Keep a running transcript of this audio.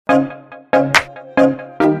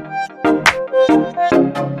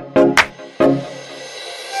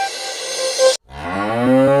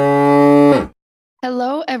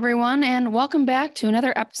welcome back to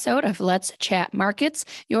another episode of Let's Chat Markets,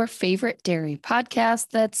 your favorite dairy podcast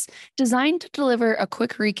that's designed to deliver a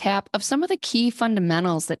quick recap of some of the key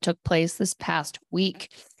fundamentals that took place this past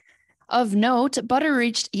week. Of note, butter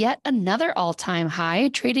reached yet another all-time high,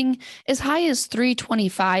 trading as high as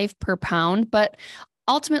 $3.25 per pound, but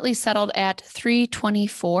ultimately settled at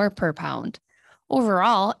 $3.24 per pound.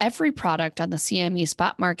 Overall, every product on the CME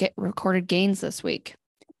spot market recorded gains this week.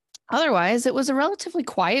 Otherwise, it was a relatively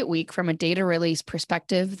quiet week from a data release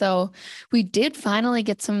perspective, though we did finally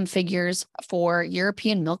get some figures for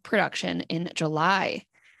European milk production in July.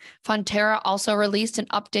 Fonterra also released an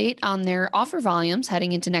update on their offer volumes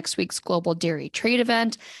heading into next week's global dairy trade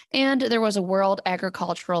event, and there was a World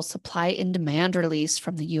Agricultural Supply and Demand release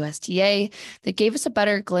from the USDA that gave us a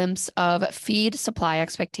better glimpse of feed supply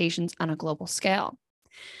expectations on a global scale.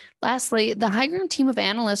 Lastly, the High Ground team of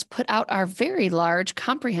analysts put out our very large,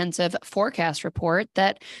 comprehensive forecast report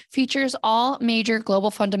that features all major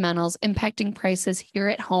global fundamentals impacting prices here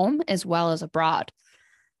at home as well as abroad.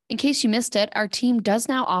 In case you missed it, our team does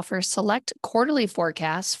now offer select quarterly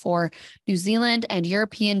forecasts for New Zealand and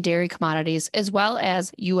European dairy commodities, as well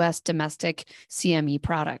as U.S. domestic CME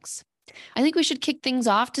products. I think we should kick things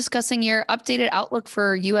off discussing your updated outlook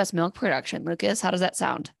for U.S. milk production. Lucas, how does that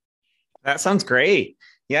sound? That sounds great.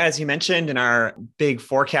 Yeah, as you mentioned in our big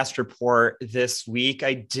forecast report this week,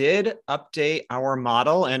 I did update our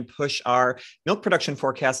model and push our milk production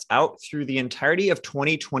forecast out through the entirety of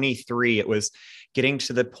 2023. It was getting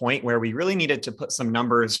to the point where we really needed to put some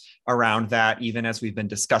numbers around that, even as we've been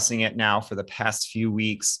discussing it now for the past few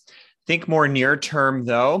weeks. Think more near term,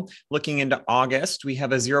 though. Looking into August, we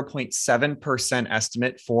have a 0.7%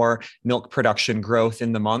 estimate for milk production growth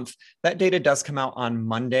in the month. That data does come out on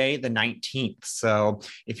Monday, the 19th. So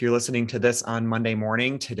if you're listening to this on Monday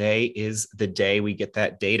morning, today is the day we get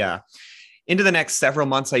that data. Into the next several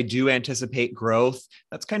months, I do anticipate growth.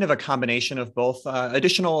 That's kind of a combination of both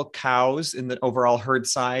additional cows in the overall herd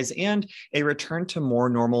size and a return to more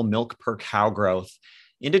normal milk per cow growth.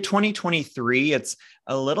 Into 2023, it's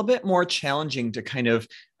a little bit more challenging to kind of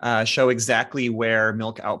show exactly where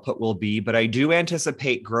milk output will be, but I do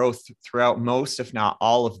anticipate growth throughout most, if not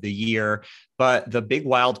all of the year. But the big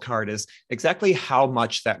wild card is exactly how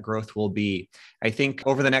much that growth will be. I think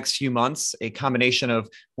over the next few months, a combination of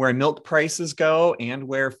where milk prices go and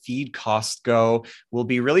where feed costs go will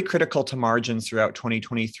be really critical to margins throughout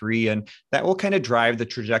 2023. And that will kind of drive the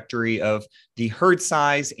trajectory of the herd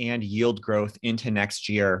size and yield growth into next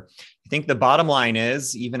year. I think the bottom line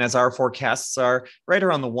is, even as our forecasts are right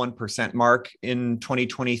around the 1% mark in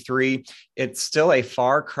 2023, it's still a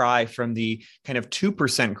far cry from the kind of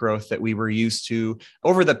 2% growth that we were used to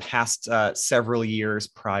over the past several years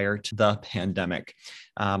prior to the pandemic.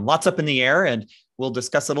 Lots up in the air, and we'll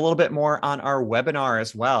discuss it a little bit more on our webinar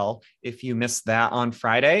as well. If you missed that on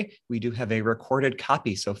Friday, we do have a recorded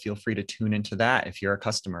copy, so feel free to tune into that if you're a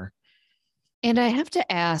customer. And I have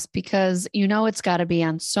to ask, because it's got to be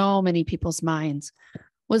on so many people's minds.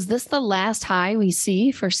 Was this the last high we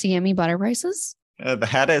see for CME butter prices?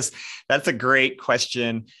 That's a great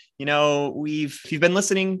question. If you've been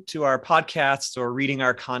listening to our podcasts or reading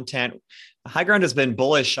our content, High Ground has been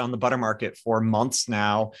bullish on the butter market for months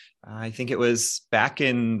now. I think it was back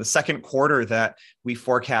in the second quarter that we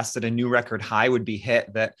forecasted a new record high would be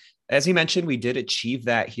hit. That, as you mentioned, we did achieve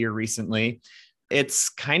that here recently. It's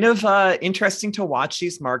kind of interesting to watch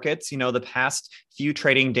these markets. The past few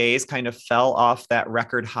trading days kind of fell off that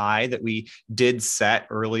record high that we did set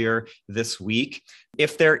earlier this week.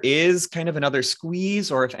 If there is kind of another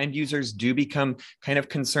squeeze, or if end users do become kind of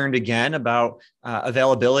concerned again about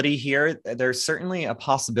availability here, there's certainly a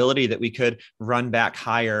possibility that we could run back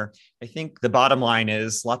higher. I think the bottom line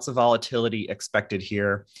is lots of volatility expected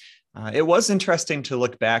here. It was interesting to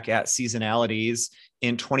look back at seasonalities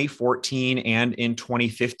in 2014 and in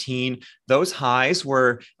 2015. Those highs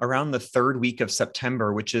were around the third week of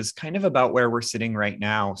September, which is kind of about where we're sitting right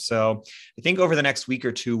now. So I think over the next week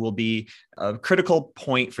or two will be a critical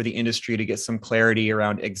point for the industry to get some clarity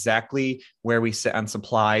around exactly where we sit on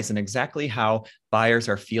supplies and exactly how buyers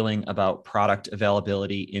are feeling about product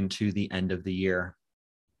availability into the end of the year.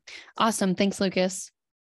 Awesome. Thanks, Lucas.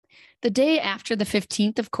 The day after the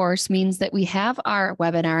 15th, of course, means that we have our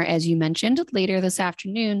webinar, as you mentioned, later this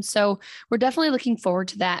afternoon. So we're definitely looking forward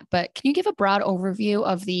to that. But can you give a broad overview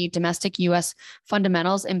of the domestic U.S.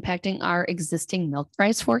 fundamentals impacting our existing milk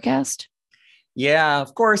price forecast? Yeah,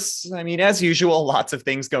 of course. I mean, as usual, lots of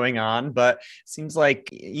things going on, but it seems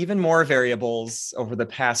like even more variables over the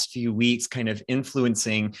past few weeks kind of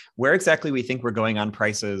influencing where exactly we think we're going on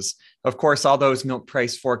prices. Of course, all those milk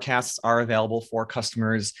price forecasts are available for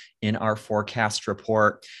customers in our forecast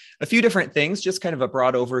report. A few different things, just kind of a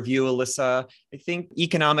broad overview, Alyssa. I think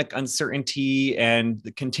economic uncertainty and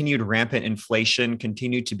the continued rampant inflation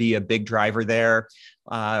continue to be a big driver there.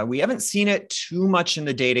 We haven't seen it too much in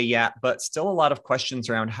the data yet, but still a lot of questions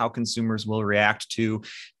around how consumers will react to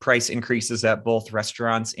price increases at both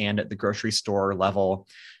restaurants and at the grocery store level.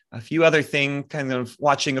 A few other things, kind of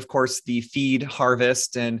watching, of course, the feed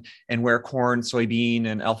harvest and where corn, soybean,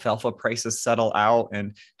 and alfalfa prices settle out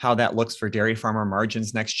and how that looks for dairy farmer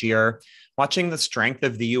margins next year. Watching the strength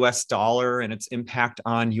of the US dollar and its impact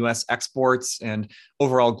on US exports and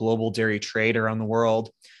overall global dairy trade around the world.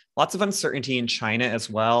 Lots of uncertainty in China as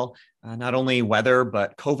well. Not only weather,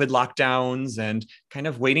 but COVID lockdowns and kind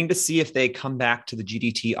of waiting to see if they come back to the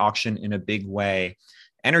GDT auction in a big way.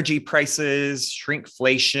 Energy prices,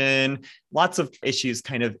 shrinkflation, lots of issues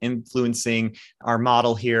kind of influencing our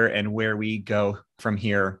model here and where we go from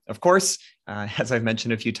here. Of course, as I've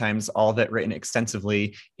mentioned a few times, all of it written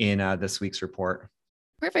extensively in this week's report.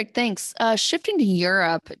 Perfect. Thanks. Shifting to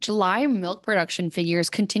Europe, July milk production figures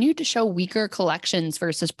continued to show weaker collections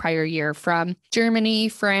versus prior year from Germany,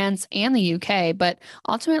 France, and the UK, but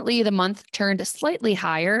ultimately the month turned slightly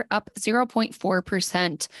higher, up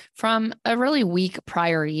 0.4% from a really weak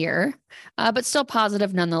prior year, but still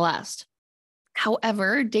positive nonetheless.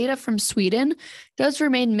 However, data from Sweden does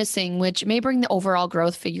remain missing, which may bring the overall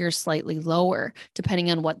growth figures slightly lower,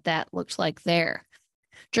 depending on what that looks like there.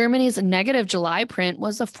 Germany's negative July print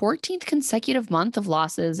was the 14th consecutive month of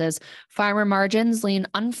losses as farmer margins lean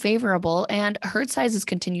unfavorable and herd sizes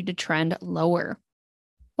continue to trend lower.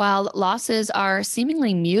 While losses are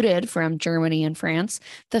seemingly muted from Germany and France,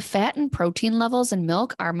 the fat and protein levels in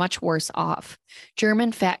milk are much worse off.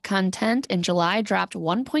 German fat content in July dropped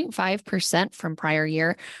 1.5% from prior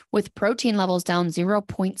year, with protein levels down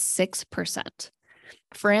 0.6%.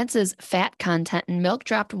 France's fat content in milk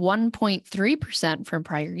dropped 1.3% from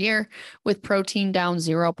prior year, with protein down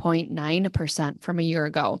 0.9% from a year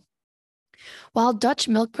ago. While Dutch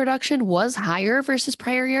milk production was higher versus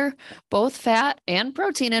prior year, both fat and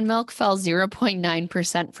protein in milk fell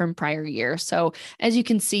 0.9% from prior year. So, as you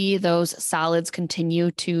can see, those solids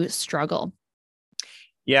continue to struggle.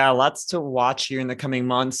 Yeah, lots to watch here in the coming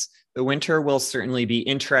months. The winter will certainly be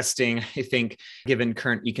interesting, I think, given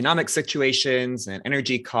current economic situations and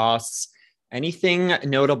energy costs. Anything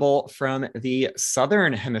notable from the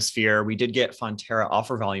Southern Hemisphere? We did get Fonterra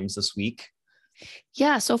offer volumes this week.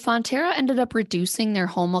 Yeah, so Fonterra ended up reducing their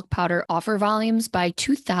whole milk powder offer volumes by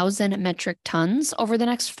 2,000 metric tons over the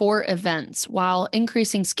next 4 events, while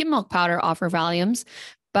increasing skim milk powder offer volumes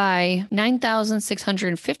by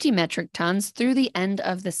 9,650 metric tons through the end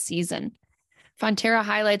of the season. Fonterra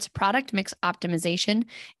highlights product mix optimization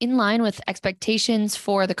in line with expectations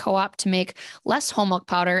for the co-op to make less whole milk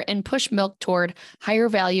powder and push milk toward higher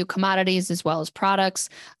value commodities as well as products.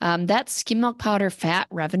 That skim milk powder fat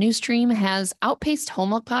revenue stream has outpaced whole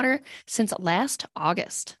milk powder since last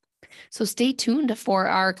August. So stay tuned for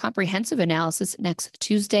our comprehensive analysis next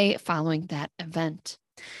Tuesday following that event.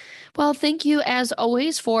 Well, thank you as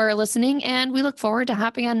always for listening, and we look forward to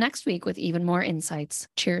hopping on next week with even more insights.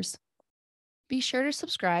 Cheers. Be sure to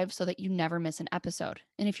subscribe so that you never miss an episode.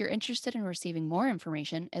 And if you're interested in receiving more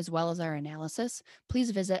information as well as our analysis,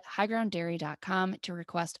 please visit highgrounddairy.com to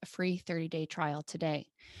request a free 30-day trial today.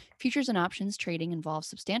 Futures and options trading involves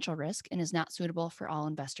substantial risk and is not suitable for all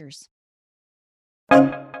investors.